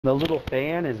The little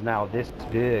fan is now this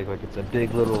big, like it's a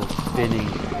big little spinning,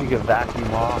 you can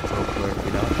vacuum off real quick,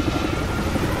 you know?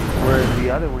 Whereas the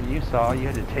other one you saw, you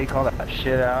had to take all that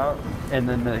shit out, and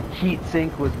then the heat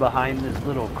sink was behind this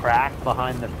little crack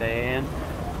behind the fan.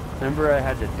 Remember I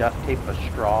had to duct tape a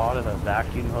straw to the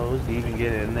vacuum hose to even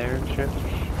get in there and shit?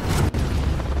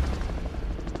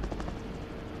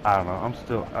 I don't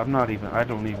know, I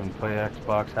don't even play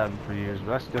Xbox, haven't for years,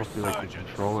 but I still feel like the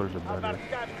controllers are better.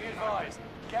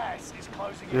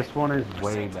 This one is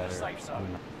way better.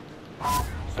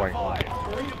 Quite right.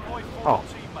 Oh.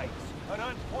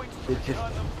 It just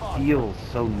feels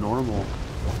so normal.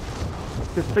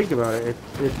 Just think about it,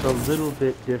 it's a little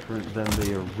bit different than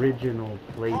the original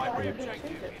PlayStation.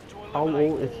 How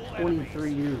old? It's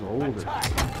 23 years older.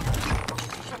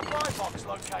 Supply box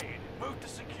located. Move to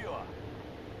secure.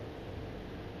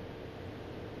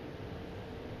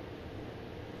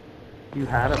 You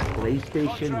had a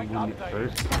PlayStation when you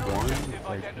first won, it's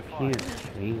like you can't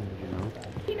change, you know?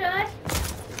 Peanut!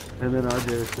 And then RJ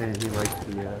was saying he likes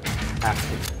the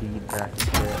haptic feedback and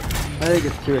shit. I think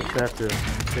it's too excessive.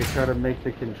 They try to make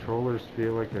the controllers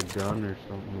feel like a gun or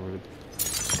something where it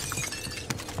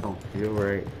don't feel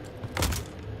right.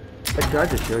 I tried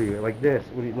to show you it like this.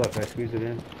 When you look, I squeeze it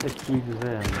in. It squeezes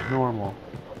in. It's normal.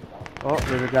 Oh,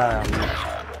 there's a guy on me.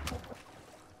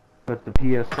 But the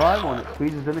PS5 one, it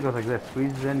squeezes in, it goes like this.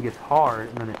 Squeezes in, gets hard,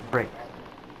 and then it breaks.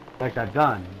 Like a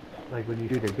gun. Like when you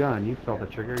shoot a gun, you feel the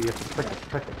trigger, you have to click it,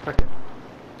 click it, click it.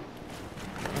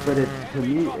 But it, to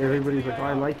me, everybody's like, oh,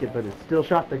 I like it, but it still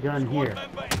shot the gun here.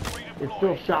 It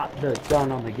still shot the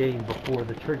gun on the game before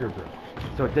the trigger broke.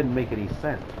 So it didn't make any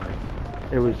sense, right?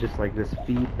 It was just like this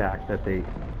feedback that they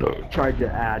tried to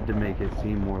add to make it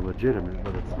seem more legitimate,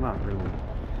 but it's not really.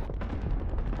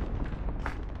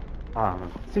 I don't know.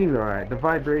 It seems alright. The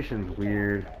vibration's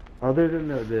weird. Other than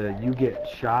the you get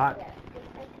shot,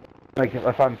 like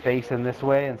if I'm facing this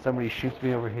way and somebody shoots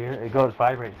me over here, it goes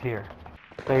vibrates here.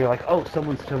 So you're like, oh,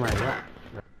 someone's to my left.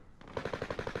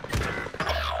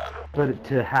 But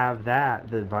to have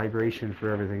that, the vibration for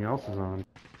everything else is on.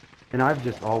 And I've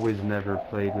just always never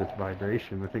played with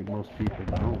vibration. I think most people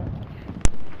don't.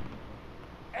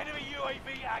 Enemy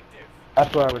UAV active.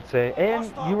 That's what I would say. And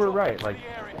you were right. Like,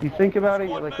 you think about it,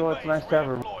 you're like, oh, it's nice to have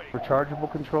a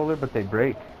rechargeable controller, but they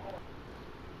break.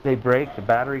 They break, the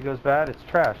battery goes bad, it's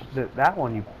trash. That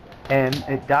one, and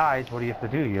it dies, what do you have to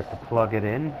do? You have to plug it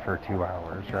in for 2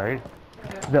 hours, right?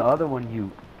 The other one, you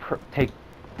take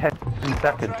 10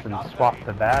 seconds and swap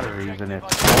the batteries, and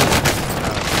it's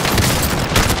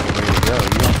there you go.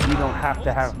 You don't have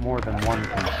to have more than one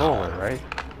controller, right?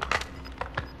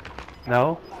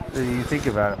 No? You think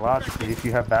about it logically, if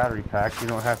you have battery packs, you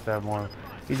don't have to have more.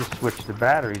 You just switch the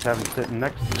batteries, have them sitting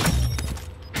next to you.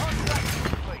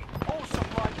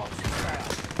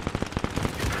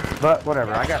 But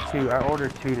whatever, I got 2. I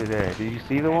ordered 2 today. Did you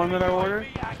see the one that I ordered?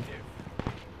 I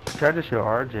tried to show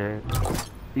RJ.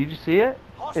 Did you see it?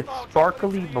 It's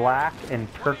sparkly black and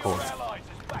turquoise.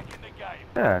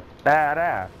 Yeah, it's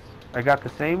badass. I got the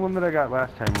same one that I got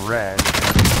last time, red.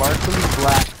 Sparkly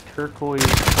black, turquoise,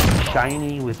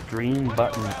 shiny with green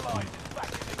buttons.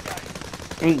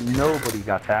 Ain't nobody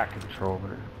got that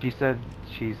controller. She said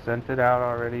she sent it out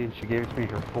already and she gave it to me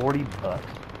for 40 bucks.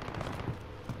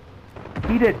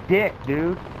 Eat a dick,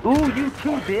 dude. Ooh, you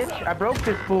too, bitch. I broke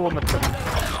this fool in the...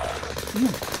 You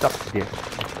suck dick.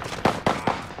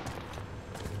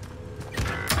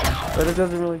 But it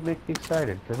doesn't really make me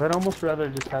excited, because I'd almost rather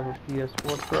just have a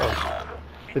PS4 Pro.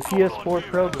 The PS4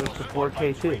 Pro goes to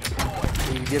 4K too.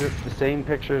 So you get the same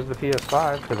picture as the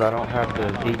PS5, because I don't have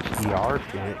the HDR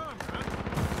shit.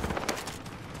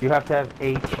 You have to have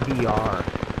HDR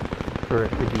for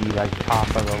it to be like top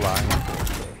of the line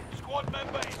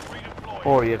 4K.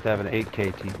 Or you have to have an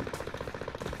 8K TV.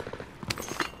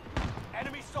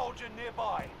 Enemy soldier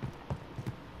nearby.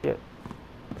 Yeah.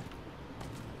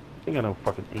 I ain't got no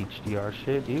fucking HDR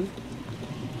shit, dude.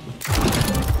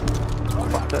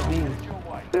 What that mean?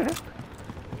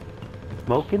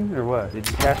 Smoking or what? Did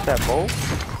you catch that bowl?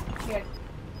 Yeah.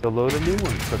 So load a new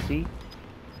one, pussy.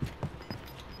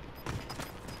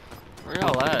 Where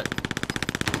y'all at?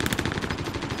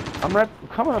 I'm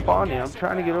coming up on you. I'm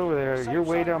trying to get over there. You're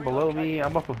way down below me.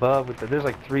 I'm up above. There's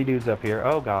like 3 dudes up here.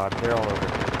 Oh god, they're all over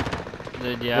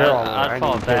here. Dude, yeah, I'd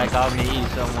fall back. I'll meet you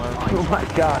somewhere. Oh my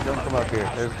god, don't come up here.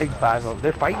 There's like 5 of them.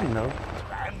 They're fighting though.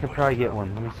 I could probably get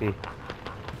one. Let me see.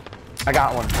 I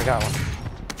got one.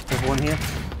 There's one here.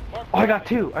 Oh, I got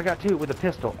 2. I got 2 with a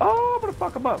pistol. Oh, I'm gonna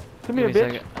fuck them up. Come here,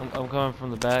 bitch. I'm coming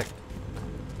from the back.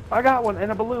 I got one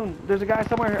and a balloon. There's a guy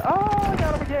somewhere here. Oh, I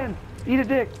got him again. Eat a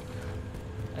dick.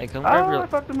 Hey, come grab your... I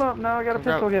fucked him up. Now I got a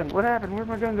pistol again. What happened? Where'd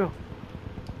my gun go?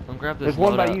 grab this. There's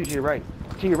one by you to your right.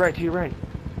 To your right, to your right.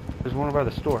 There's one by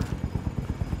the store.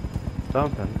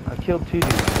 Something. I killed 2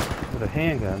 dudes with a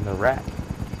handgun, the rat.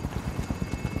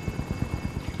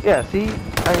 Yeah, see?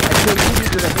 I killed 2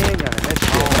 dudes with a handgun and that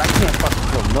shit, but I can't fucking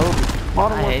kill nobody.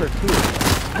 Modern Warfare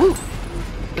 2. Woo!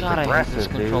 God, I hate this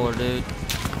controller, dude.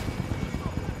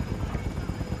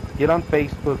 Get on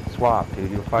Facebook, swap,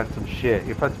 dude. You'll find some shit.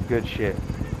 You'll find some good shit.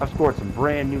 I've scored some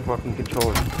brand new fucking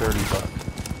controllers for $30.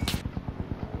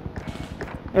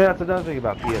 Yeah, that's another thing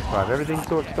about PS5. Everything's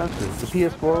so expensive. The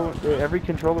PS4, every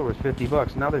controller was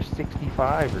 $50. Now they're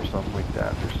 65 or something like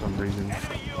that for some reason.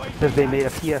 Because they made a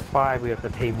PS5, we have to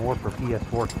pay more for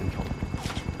PS4 controllers.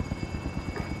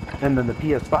 And then the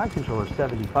PS5 controller is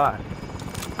 75.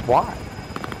 Why?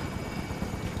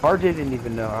 RJ didn't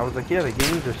even know. I was like, yeah, the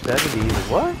games are 70. He's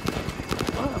like, what?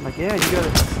 What? I'm like, yeah,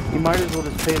 you might as well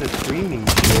just pay the streaming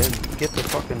shit and get the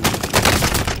fucking...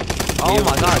 Oh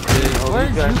my god, dude. Where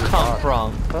did you come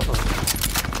from?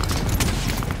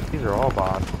 These are all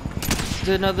bots.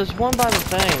 Dude, no, there's one by the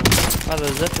thing. By the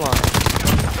zip line.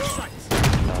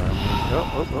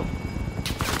 Oh.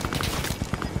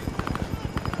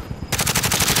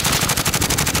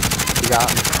 You got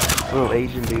him. Little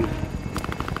Asian dude.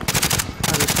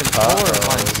 Oh, this controller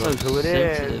is so who it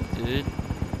sensitive, dude.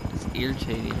 It's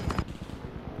irritating.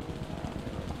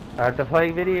 I have to play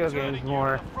video games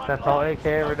more. That's all AK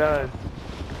ever does.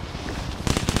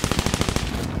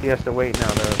 He has to wait now,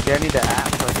 though. See, I need the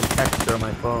app so I can text her on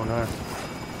my phone, huh?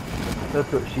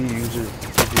 That's what she uses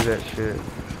to do that shit.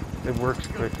 It works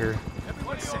quicker.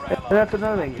 And that's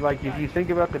another thing. Like, if you think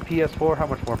about the PS4, how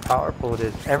much more powerful it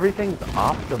is, everything's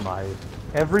optimized.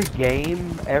 Every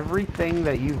game, everything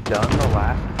that you've done the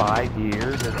last 5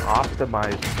 years is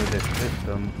optimized for this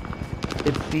system.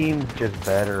 It seems just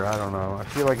better. I don't know. I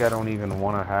feel like I don't even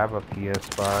want to have a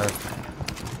PS5.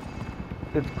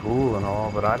 It's cool and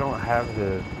all, but I don't have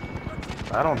that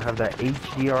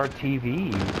HDR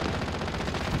TV.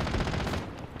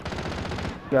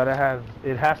 Gotta have,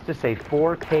 it has to say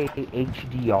 4K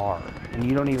HDR, and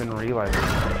you don't even realize it.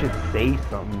 It should say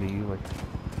something to you, like,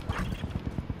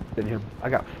 sitting here, I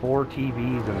got 4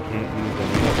 TVs and can't use them.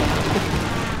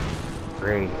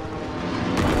 Great.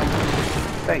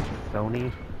 Thanks,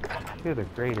 Sony. You're the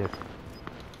greatest.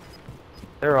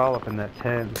 They're all up in that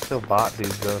tent. Still bot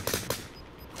dudes though.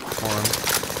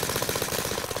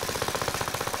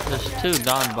 There's 2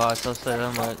 non-bots, I'll say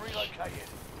that much.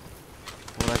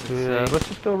 Let's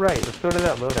just go right. Let's go to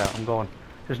that loadout. I'm going.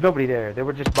 There's nobody there. They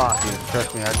were just bots, dude.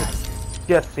 Trust me. I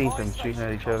just seen them shooting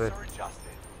at each other.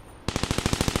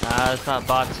 Nah, it's not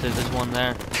bots, dude. There's one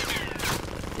there.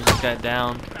 He just got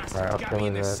down. Alright, I'll kill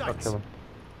him. I'll kill him.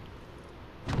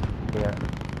 Yeah.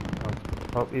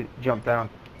 Oh, he jumped down.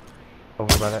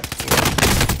 Over by that.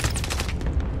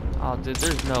 Oh, dude,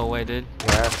 there's no way, dude.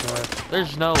 Yeah,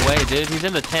 there's no way, dude. He's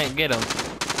in the tent. Get him.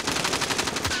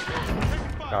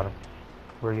 Got him.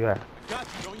 Where you at?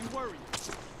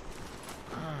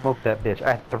 Smoke that bitch.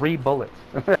 I had 3 bullets.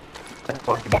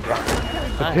 Fucking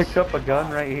nice. I picked up a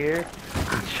gun right here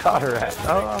and shot her at.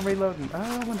 Oh, I'm reloading. Oh,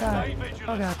 I'm gonna die.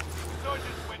 Oh god.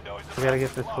 We gotta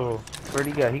get this fool. Where'd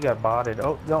he go? He got botted.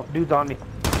 Oh, no, dude's on me.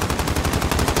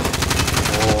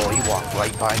 Oh, he walked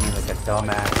right by me like a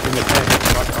dumbass. In the tent.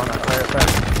 On that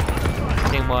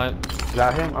fire. Team what?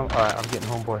 Got him? Alright, I'm getting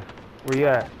homeboy. Where you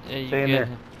at? Yeah, Stay in there.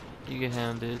 You get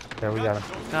him, dude. Yeah, we got him.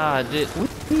 God, dude.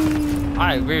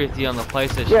 I agree with you on the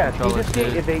PlayStation controller,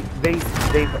 dude.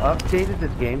 They've updated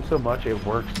this game so much, it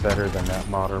works better than that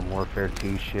Modern Warfare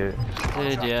 2 shit.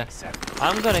 Dude, yeah.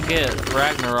 I'm gonna get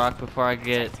Ragnarok before I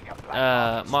get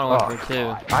Modern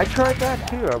Warfare 2. I tried that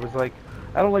too. I was like,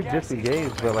 I don't like different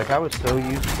games, but like I was so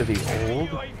used to the old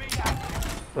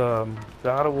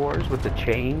God of Wars with the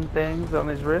chain things on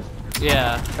his wrist.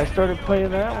 Yeah. I started playing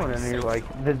that one, and you're like,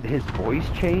 his voice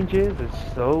changes.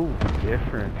 It's so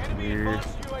different. It's weird.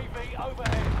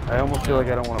 I almost feel like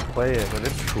I don't want to play it, but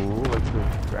it's cool. Like the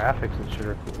graphics and shit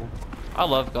are cool. I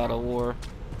love God of War.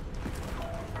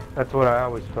 That's what I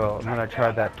always felt. And then I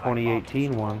tried that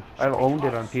 2018 one. I've owned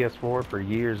it on PS4 for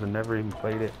years and never even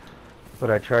played it. But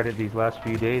I tried it these last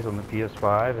few days on the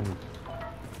PS5, and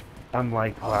I'm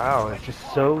like, wow, it's just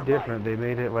so different. They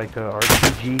made it like a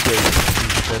RPG game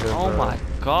instead of oh my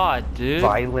god, dude.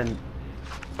 violent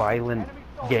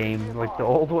game. Like the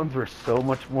old ones were so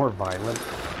much more violent.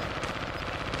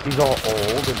 He's all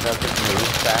old and doesn't move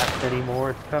fast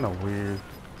anymore. It's kind of weird.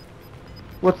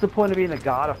 What's the point of being a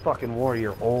god of fucking war?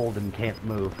 You're old and can't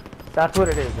move. That's what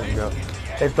it is, Ingo.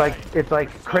 It's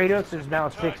like Kratos is now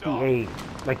 68,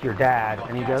 like your dad,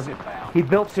 and he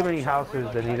built too many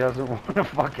houses and he doesn't want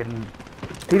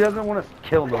to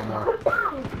kill no more.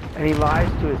 And he lies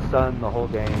to his son the whole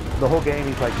game. The whole game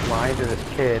he's like lying to this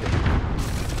kid.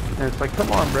 And it's like,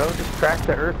 come on, bro, just crack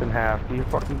the earth in half. You're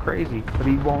fucking crazy. But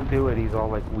he won't do it. He's all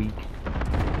like weak.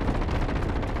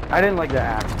 I didn't like the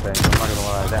axe thing. I'm not gonna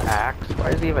lie. The axe.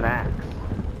 Why does he have an axe?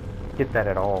 Get that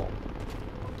at all?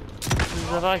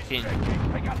 He's a Viking.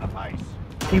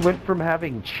 He went from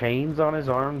having chains on his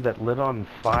arm that lit on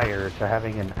fire to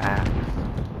having an axe.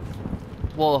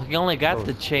 Well, he only got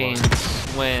the chains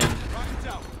when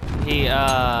he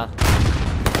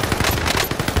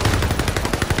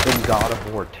In God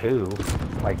of War 2,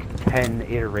 like 10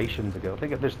 iterations ago. I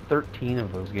think there's 13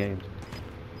 of those games.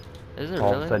 Is it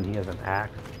All really? of a sudden he has an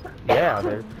axe.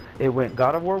 Yeah, it went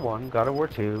God of War 1, God of War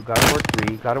 2, God of War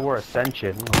 3, God of War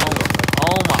Ascension.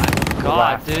 Oh my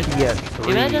god, dude. PS3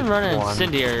 Imagine running one.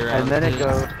 incendiary around. And then dude. it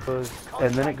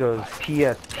goes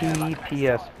PSP,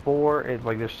 PS4. It's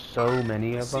like there's so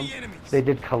many of them. They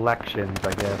did collections,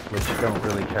 I guess, which don't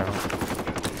really count.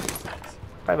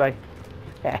 Bye bye.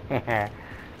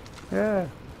 Yeah.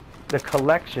 The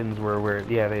collections were where,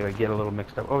 yeah, they would get a little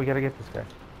mixed up. Oh, we gotta get this guy.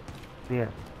 Yeah.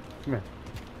 Come here.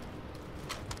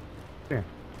 Here.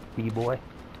 B-boy.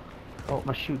 Oh,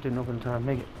 my chute didn't open in time.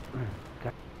 Make it.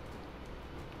 Okay.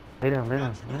 Lay down, lay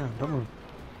down, lay down. Don't move.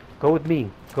 Go with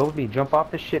me. Go with me. Jump off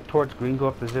this shit towards green. Go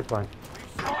up the zip line.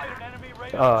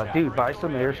 Dude, buy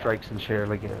some airstrikes and share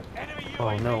like it.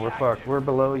 Oh no, we're fucked. We're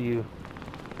below you.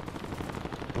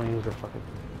 I'm gonna use a fucking...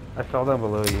 I fell down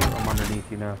below you. I'm underneath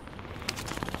you now.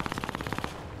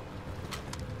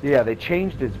 Yeah, they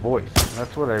changed his voice.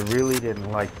 That's what I really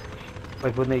didn't like.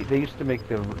 Like when they used to make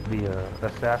the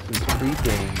Assassin's Creed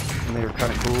games, and they were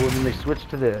kind of cool, and then they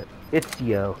switched to the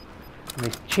Ezio, and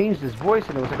they changed his voice,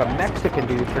 and it was like a Mexican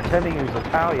dude pretending he was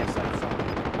Italian.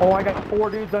 Oh, I got 4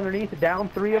 dudes underneath, down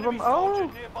 3 of them. Oh,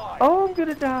 I'm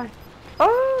gonna die.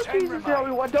 Oh, Jesus, help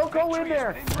me! Don't go in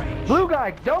there. Blue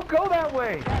guy, don't go that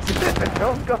way.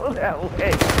 Don't go that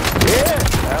way. Yeah.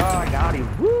 Oh, I got him.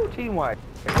 Woo, team wide.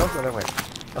 Hey, don't go that way.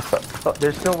 Oh,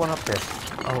 there's still one up there.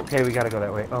 Oh, okay, we gotta go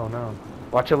that way. Oh no.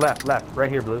 Watch your left, right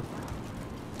here, Blue.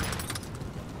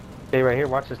 Stay right here,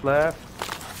 watch this left.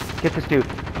 Get this dude.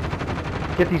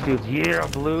 Get these dudes. Yeah,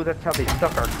 Blue, that's how they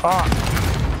suck our cock.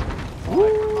 Woo!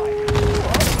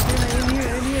 Oh, in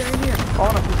here.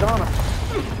 On us, he's on us.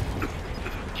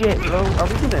 Shit, bro, are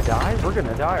we gonna die? We're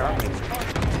gonna die, aren't we?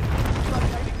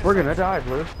 We're gonna die,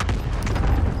 Blue.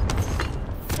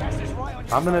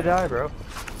 I'm gonna die, bro.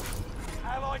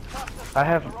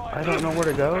 I don't know where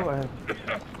to go.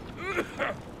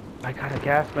 I got a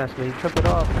gas mask, but he took it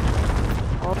off.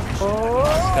 Oh, let's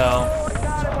go. I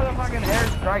got it with a fucking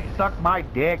airstrike. Suck my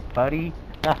dick, buddy.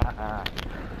 No,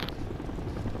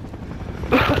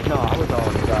 I was all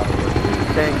about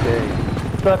same thing.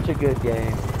 Such a good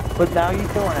game. But now you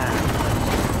throw an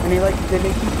axe. And they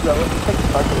make you throw it. It's like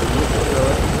puzzling. You throw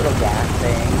it, these little gas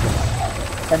things.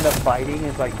 And the fighting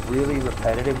is like really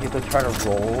repetitive. You have to try to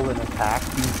roll and attack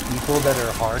these people that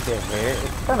are hard to hit.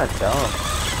 It's kind of dumb.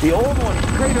 The old one,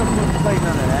 straight up wouldn't play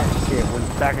none of that shit. When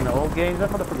back in the old games, that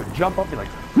motherfucker would jump up and like,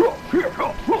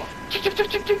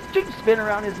 spin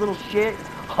around his little shit,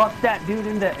 huck that dude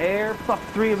in the air, fuck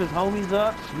 3 of his homies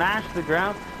up, smash the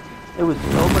ground. It was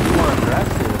so much more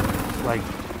aggressive, like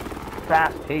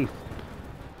fast paced.